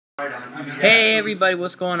Hey everybody,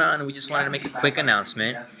 what's going on? We just wanted to make a quick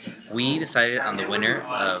announcement. We decided on the winner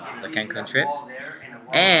of the Cancun trip,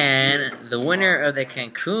 and the winner of the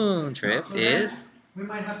Cancun trip is... We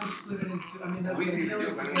might have to split it into. I mean,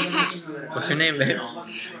 What's her name, babe?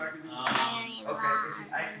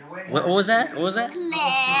 What was that? What was that?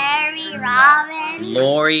 Larry Robin.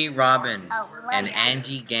 Lori Robin. Oh, Lori. And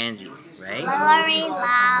Angie Ganji, right? Lori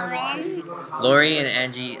Robin. Lori and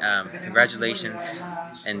Angie, congratulations,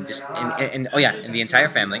 and just and oh yeah, and the entire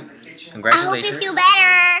family, congratulations. I hope you feel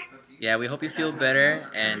better. Yeah, we hope you feel better,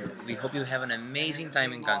 and we hope you have an amazing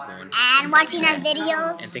time in Cancun. And watching our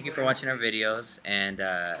videos. And thank you for watching our videos, and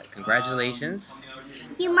congratulations.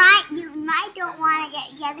 You might don't want to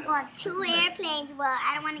get. You have to go on 2 airplanes. Well,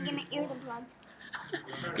 I don't want to get my ears unplugged.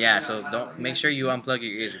 Yeah, so don't make sure you unplug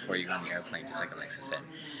your ears before you go on the airplane, just like Alexa said.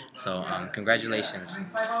 So congratulations,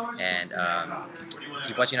 and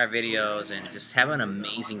keep watching our videos, and just have an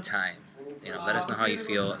amazing time. You know, let us know how you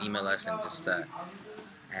feel. Email us and just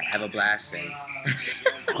have a blast and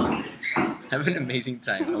have an amazing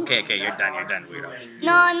time. Okay, you're done, weirdo.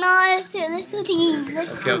 No, let's do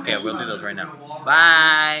these. Okay, we'll do those right now.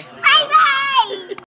 Bye. Bye.